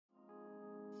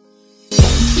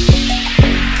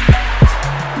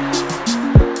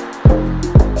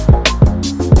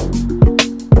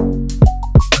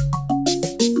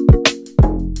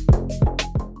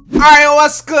Alright,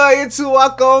 what's good, YouTube?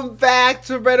 Welcome back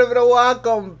to Brother Video.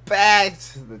 Welcome back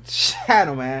to the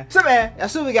channel, man. So, man,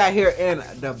 that's what we got here in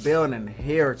the building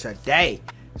here today.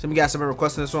 So, we got some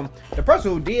requesting this one. The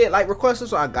person who did request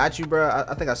this one, I got you, bro.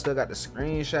 I think I still got the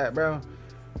screenshot, bro.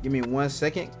 Give me 1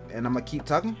 second, and I'm gonna keep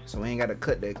talking, so we ain't gotta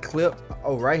cut the clip.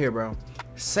 Oh, right here, bro.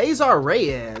 Cesar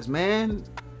Reyes, man.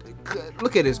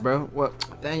 Look at this, bro. Well,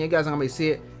 dang, you guys aren't gonna see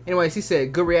it. Anyways, he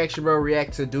said, good reaction, bro.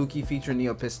 React to Duki featuring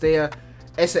Pistea.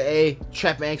 SAA,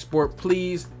 trap and export,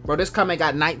 please. Bro, this comment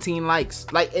got 19 likes.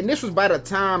 And this was by the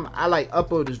time I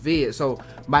uploaded this vid. So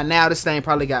by now this thing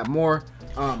probably got more.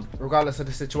 Regardless of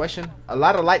the situation. A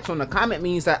lot of likes on the comment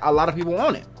means that a lot of people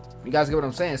want it. You guys get what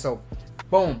I'm saying? So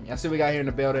boom. Y'all see what we got here in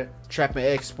the building. Trap and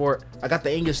export. I got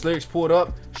the English lyrics pulled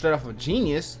up straight off of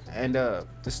Genius. And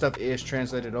this stuff is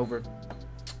translated over,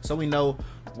 so we know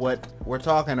what we're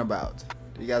talking about.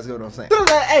 You guys get what I'm saying?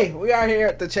 Hey, we are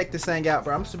here to check this thing out,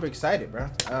 bro. I'm super excited, bro.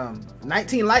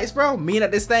 19 likes, bro. Meaning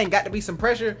that this thing got to be some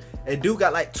pressure. And dude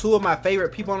got two of my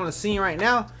favorite people on the scene right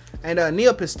now. And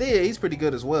Pistea, he's pretty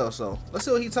good as well. So let's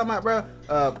see what he's talking about, bro.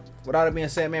 With all that being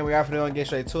said, man, we are finna get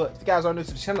straight to it. If you guys are new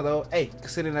to the channel, though, hey,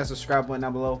 consider that subscribe button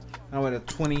down below. I'm with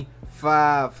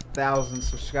 25,000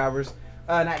 subscribers.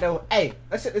 Hey,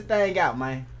 let's check this thing out,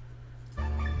 man.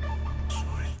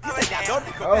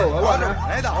 Oh, hold on now.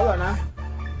 Hold on now.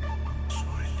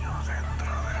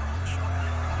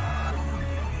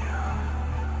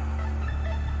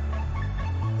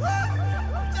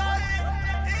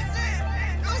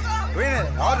 Vine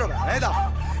de otro planeta,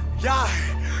 ya,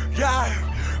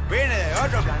 vine de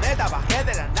otro planeta, bajé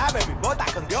de la nave, mis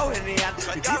botas con Dios venían.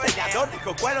 Mi diseñador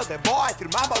dijo cuero de boa y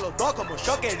firmamos los dos como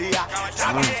yo quería.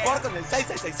 Trap and export con el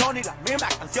 666 son y las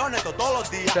mismas canciones todos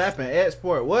los días. Trap and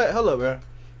export, what? Hello, bro.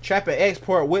 Trap and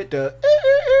export with the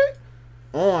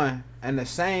on and the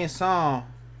same song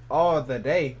all the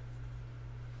day,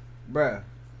 bruh.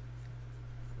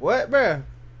 What, bruh?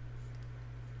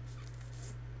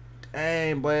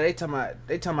 Dang, boy, they talking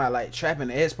about trapping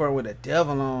the export with the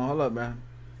devil on. Hold up, bro.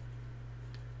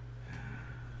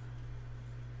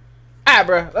 Alright,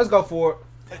 bro, let's go for it.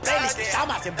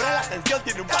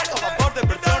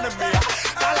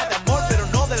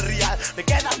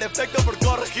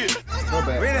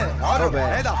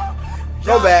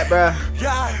 Go back, bro.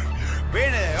 Vine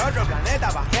de otro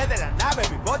planeta, bajé de la nave,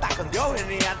 mis botas con Dios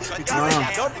venían. Mi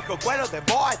diseñador dijo cuero de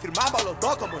boa y firmamos los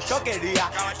dos como yo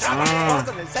quería. Trabajamos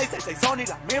con el 666 son y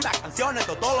las mismas canciones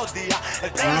todos los días.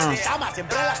 El tren se llama,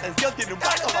 siempre la atención tiene un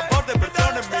barco a vapor de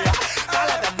versiones mías.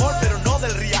 Habla de amor pero no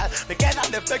del real, me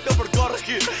quedan defectos por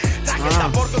corregir. Traje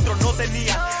sabor que otros no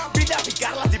tenían. Vine a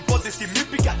picar las hipótesis, mi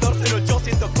picador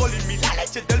 0800 colin, mi la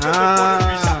leche del bebé pone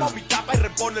el llamo mi capa y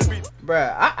repone el beat.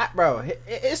 Bro,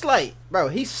 it's bro,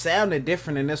 he's sounding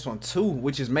different in this one too,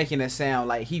 which is making it sound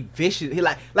like he vicious. He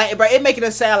bro, it making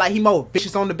it sound like he more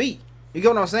vicious on the beat. You get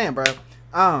what I'm saying, bro?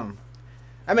 I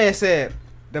mean, it said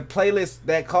the playlist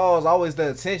that calls always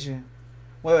the attention.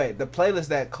 Wait, the playlist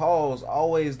that calls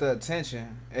always the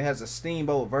attention. It has a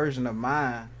steamboat version of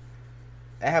mine.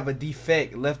 I have a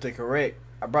defect left to correct.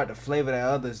 I brought the flavor that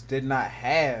others did not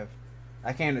have.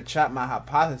 I came to chop my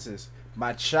hypothesis,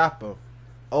 my chopper.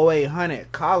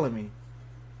 0800 calling me.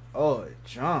 Oh,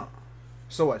 jump.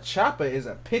 So a chopper is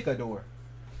a picador.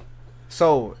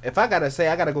 So if I gotta say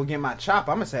I gotta go get my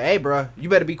chopper, I'm gonna say, hey, bro, you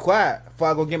better be quiet before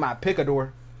I go get my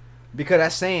picador, because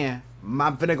that's saying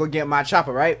I'm finna go get my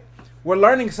chopper, right? We're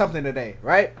learning something today,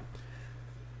 right?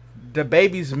 The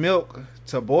baby's milk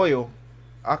to boil.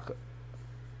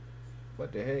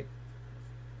 What the heck,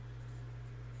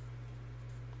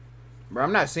 bro?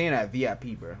 I'm not saying that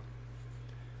VIP, bro.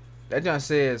 That just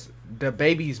says the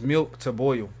baby's milk to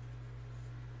boil.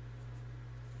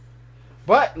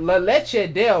 But la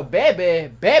leche del bebe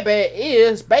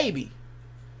is baby.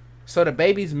 So the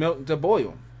baby's milk to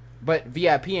boil. But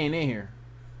VIP ain't in here.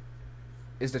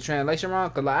 Is the translation wrong?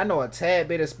 Because I know a tad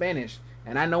bit of Spanish.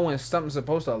 And I know when something's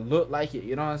supposed to look like it.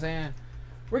 You know what I'm saying?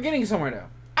 We're getting somewhere now.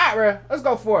 Alright, bro. Let's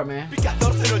go for it, man.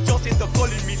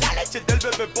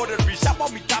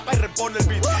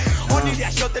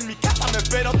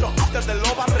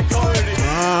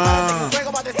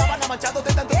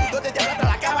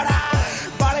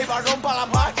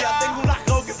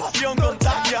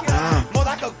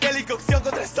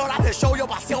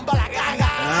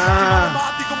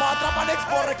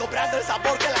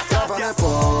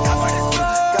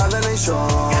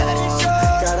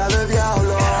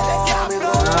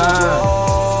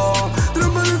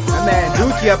 Man,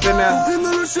 Duki up in there.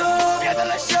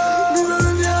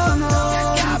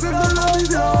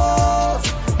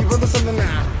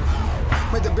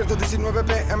 Me despierto 19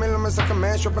 PM, los mensajes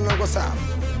me chopan el WhatsApp.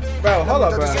 Bro, hold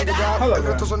up, bro. Hold up,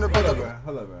 bro. Hold up, bro.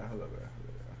 Hold up, bro. Hold up,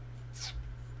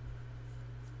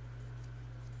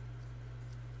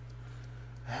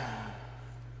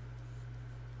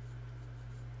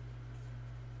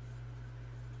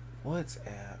 bro.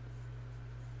 WhatsApp.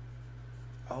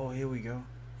 Oh, here we go.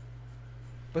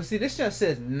 But see, this just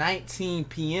says 19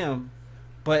 p.m.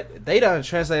 But they don't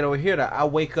translate over here that I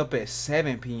wake up at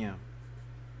 7 p.m.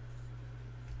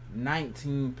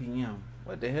 19 p.m.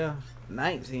 What the hell?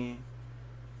 19.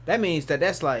 That means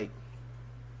that's like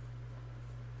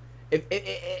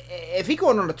if he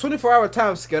going on a 24-hour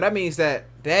time scale, that means that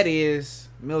is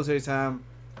military time.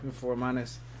 24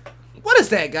 minus. What is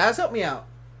that, guys? Help me out.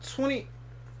 20.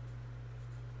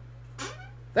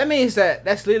 That means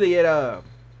that's literally at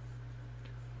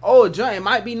oh, John, it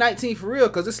might be 19 for real,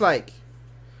 because it's like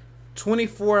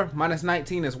 24 minus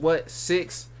 19 is what?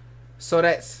 6. So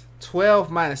that's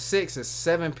 12 minus 6 is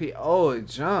 7 p. Oh,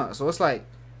 John. So it's like,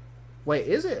 wait,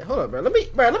 is it? Hold up, bro. Let me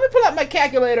pull out my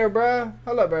calculator, bro.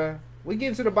 Hold up, bro. We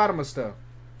getting to the bottom of stuff.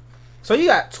 So you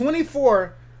got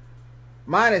 24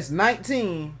 minus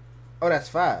 19. Oh, that's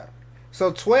 5.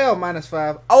 So 12 minus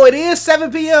 5. Oh, it is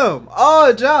 7 p.m.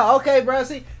 Oh, John. Okay, bro.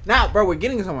 See, now, bro, we're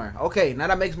getting somewhere. Okay, now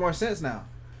that makes more sense now.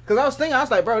 Because I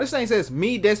was like, bro, this thing says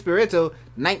me, Desperito,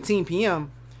 19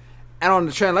 p.m. And on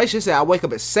the translation, it said I wake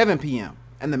up at 7 p.m.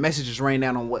 And the messages rain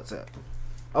down on WhatsApp.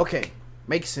 Okay,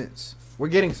 makes sense. We're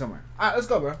getting somewhere. All right, let's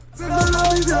go, bro.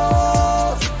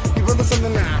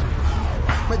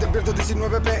 Me despierto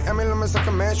 19 p.m. los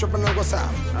mensajes me chopan el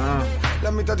WhatsApp.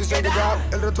 La mitad dicen que ya,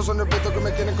 el resto son respetos que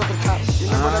me quieren contratar. Y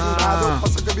me ponen ayudado,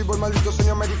 pasa que vivo el maldito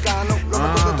sueño americano. Lo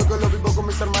más contento que lo vivo con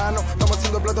mis hermanos. Estamos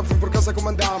haciendo plata full por casa como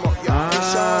andamos.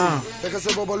 Deja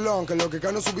ese bobolón, que lo que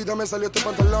gano en su vida me salió este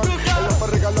pantalón. El fue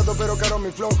regalado pero caro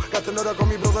mi flow. Gasto en hora con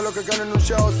mi brother lo que gano en un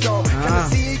show. So,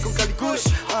 sí con Cali Kush,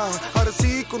 ahora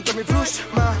sí con Tommy Flush.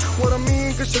 What I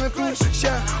mean, que yo me push,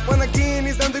 yeah. One again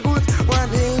is not the good one.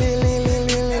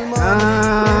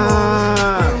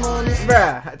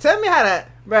 Bruh, tell me how that,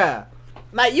 bruh.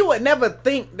 Like, you would never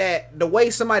think that the way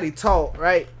somebody talk,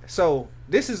 right? So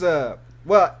this is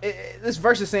this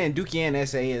verse is saying Duki and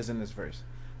SA is in this verse,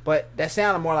 but that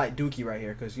sounded more like Duki right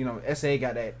here, because you know SA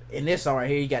got that in this song right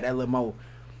here. You got that little more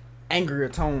angrier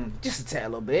tone, just a tad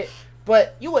little bit.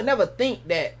 But you would never think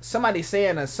that somebody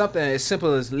saying something as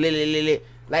simple as li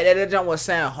like that jump would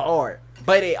sound hard.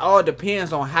 But it all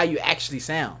depends on how you actually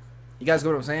sound. You guys get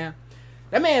what I'm saying?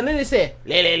 That man literally said,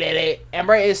 and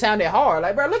bro, it sounded hard.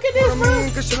 Like, bro, look at this, bro.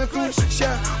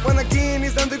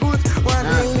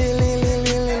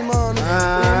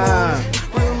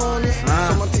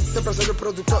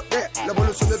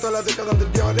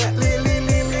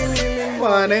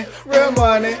 Money, real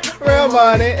money, real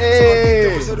money,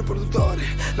 ey.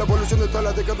 La evolución de toda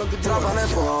la década anterior. Trabajan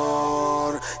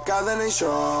por cadena y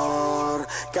short,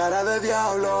 cara de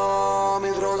diablo, mi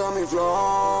droga, mi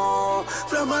flow.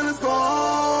 Flaman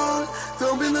sport,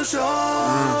 rompiendo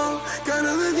show,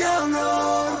 cara de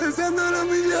diablo, deseando la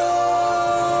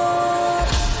millón.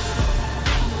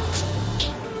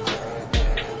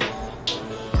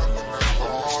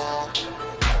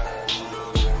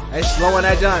 They slowing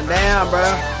that junk down,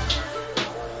 bro.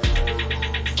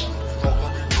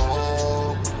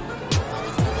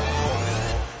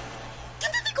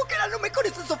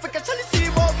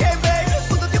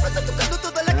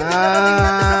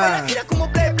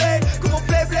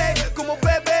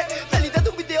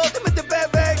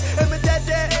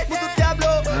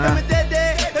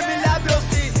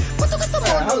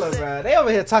 Hold up, bro. They over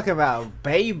here talking about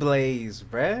Beyblades,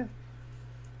 bruh.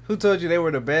 Who told you they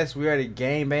were the best? We already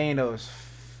game banged those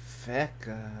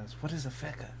feckas. What is a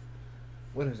fecka?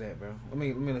 What is that, bro? Let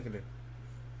me look at it.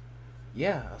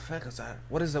 Yeah, a feckas.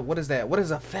 What is that? What is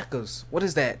a feckas? What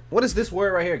is that? What is this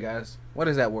word right here, guys? What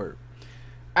is that word?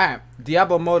 Alright,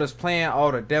 Diablo mode is playing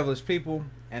all the devilish people,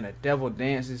 and the devil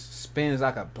dances, spins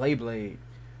like a Beyblade,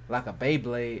 like a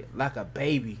Beyblade, like a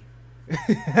baby.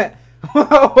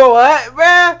 What,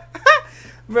 bruh?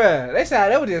 Bruh,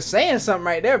 they were just saying something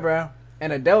right there, bruh.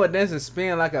 And the devil dances,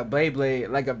 spin like a Beyblade,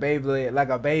 like a Beyblade, like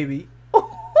a baby.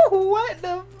 What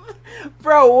the,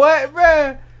 bro? What,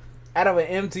 bruh? Out of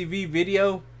an MTV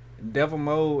video, devil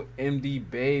mode, MD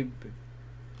babe.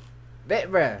 That,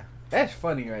 bruh. That's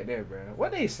funny right there, bro.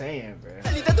 What they saying, bro?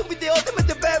 See,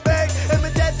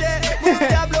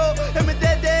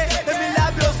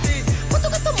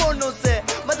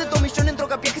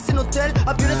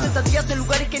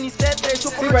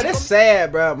 bro, that's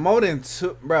sad, bro. More than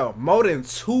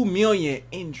 2 million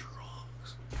in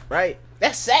drugs, right?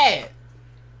 That's sad.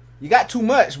 You got too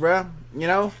much, bro. You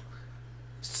know,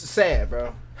 it's sad,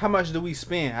 bro. How much do we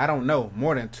spend? I don't know.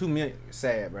 More than 2 million.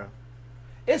 Sad, bro.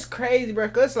 it's crazy, bro.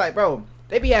 Cause it's like, bro,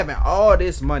 they be having all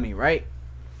this money, right?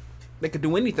 They could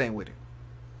do anything with it,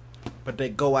 but they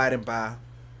go out and buy.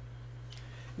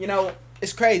 You know,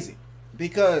 it's crazy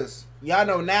because y'all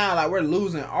know now, like, we're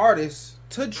losing artists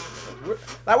to,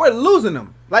 like, we're losing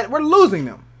them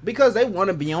because they want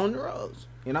to be on the roads.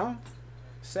 You know,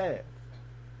 sad,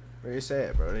 very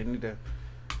sad, bro. They need to,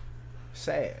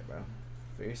 sad, bro.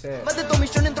 Más de 2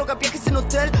 millones en droga, viajes en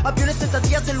hotel, aviones,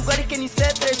 estadías en lugares que ni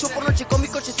sé. Yo por noche con mi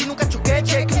coche si nunca choqué.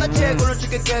 Che, que una che con los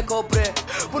cheques que compré.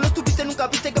 Vos no estuviste, nunca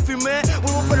viste que firmé.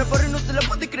 Vuelvo para el barrio y no se la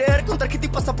puede creer. Con tarjeta y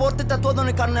pasaporte tatuado en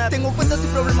el carnet. Tengo cuentas y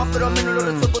problemas, pero al menos lo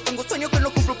resuelvo. Tengo sueños que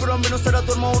no cumplo, pero al menos ahora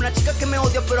duermo. Una chica que me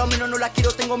odia, pero al menos no la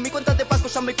quiero. Tengo mi cuenta de banco,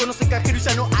 ya me conoce cajero y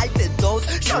ya no hay de dos.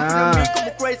 Champion en mí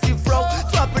como crazy flow.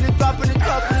 Dropping it, dropping it,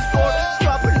 dropping it, score.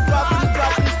 Dropping it, dropping it,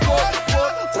 dropping it, score.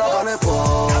 Dropping it,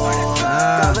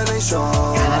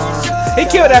 he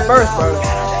killed that verse, bro.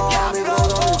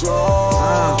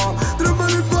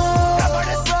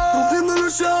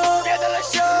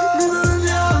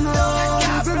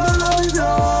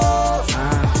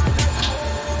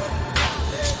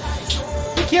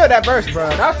 He killed that verse, bro.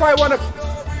 That's probably one of.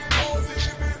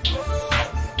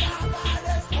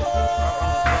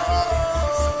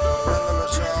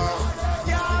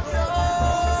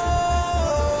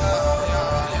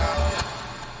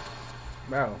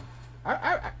 Bro,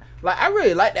 I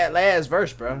really like that last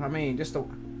verse, bro. I mean, just the,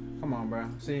 come on, bro.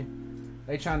 See,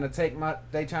 they trying to take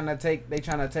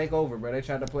over, bro. They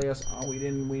tried to play us. Oh, we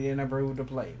didn't ever able to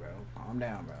play, bro. Calm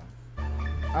down, bro.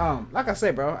 Like I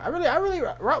said, bro, I really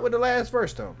rock with the last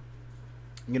verse though.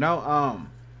 You know,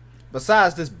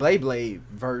 besides this Blade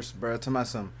verse, bro, to my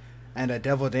son, and the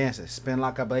devil dances, spin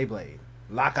like a Beyblade,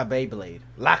 like a Beyblade,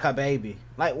 like a baby.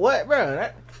 Like what, bro?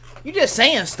 That, you just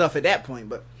saying stuff at that point,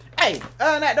 but. Hey,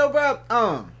 other than that though, bro,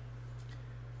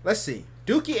 let's see.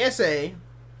 Duki YSY,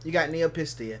 you got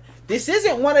Pistea. This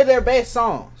isn't one of their best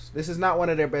songs. This is not one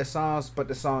of their best songs, but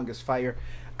the song is fire.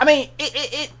 I mean,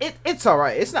 it's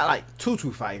alright. It's not like too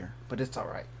fire, but it's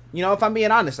alright. You know, if I'm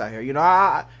being honest out here, you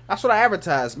know, that's what I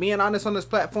advertise. Being honest on this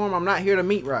platform, I'm not here to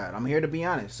meat ride. I'm here to be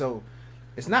honest. So,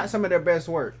 it's not some of their best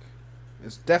work.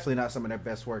 It's definitely not some of their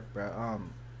best work, bro.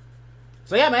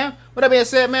 So yeah, man. With that being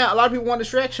said, man, a lot of people want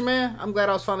distraction, man. I'm glad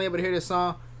I was finally able to hear this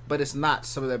song, but it's not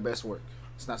some of their best work.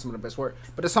 It's not some of the best work.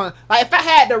 But the song, like, if I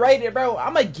had to rate it, bro,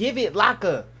 I'm gonna give it like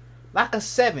a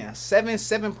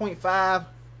 7.5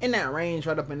 in that range,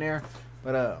 right up in there.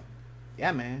 But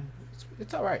yeah, man,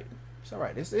 it's all right. It's all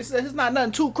right. It's not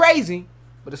nothing too crazy,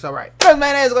 but it's all right. Man,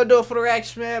 that's gonna do it for the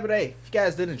reaction, man. But hey, if you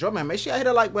guys did enjoy, man, make sure you hit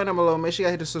the like button down below. Make sure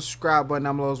you hit the subscribe button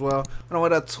down below as well. I know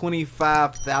what up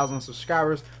 25,000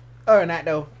 subscribers. Other than that,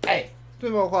 though, hey, it's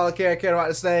been more quality care. Care about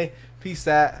to say. Peace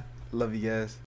out. Love you guys.